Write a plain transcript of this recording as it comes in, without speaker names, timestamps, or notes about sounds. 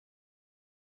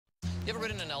You ever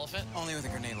ridden an elephant? Only with a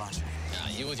grenade launcher.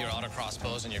 You with your autocross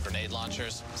bows and your grenade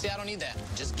launchers. See, I don't need that.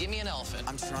 Just give me an elephant.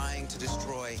 I'm trying to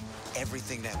destroy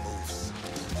everything that moves.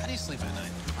 How do you sleep at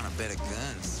night? On a bed of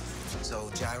guns.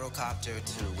 So gyrocopter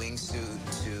to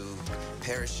wingsuit to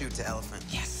parachute to elephant.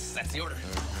 Yes, that's the order.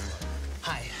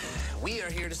 Hi, we are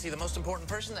here to see the most important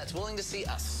person that's willing to see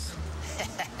us.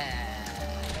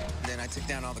 Then I took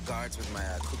down all the guards with my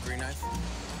cookery knife.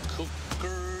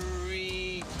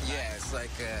 Cookery? Yeah, it's like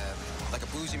a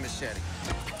bougie machete.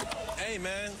 Hey,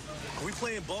 man, are we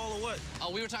playing ball or what?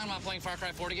 Oh, we were talking about playing Far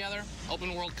Cry 4 together.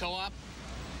 Open world co-op.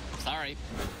 Sorry.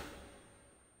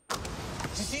 Did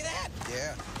you see that?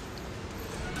 Yeah.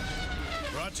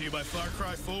 Brought to you by Far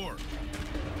Cry 4.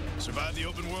 Survive the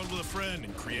open world with a friend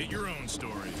and create your own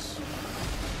stories.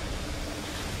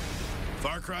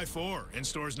 Far Cry 4, in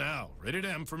stores now. Rated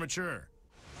M for mature.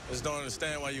 I just don't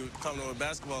understand why you come to a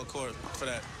basketball court for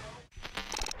that.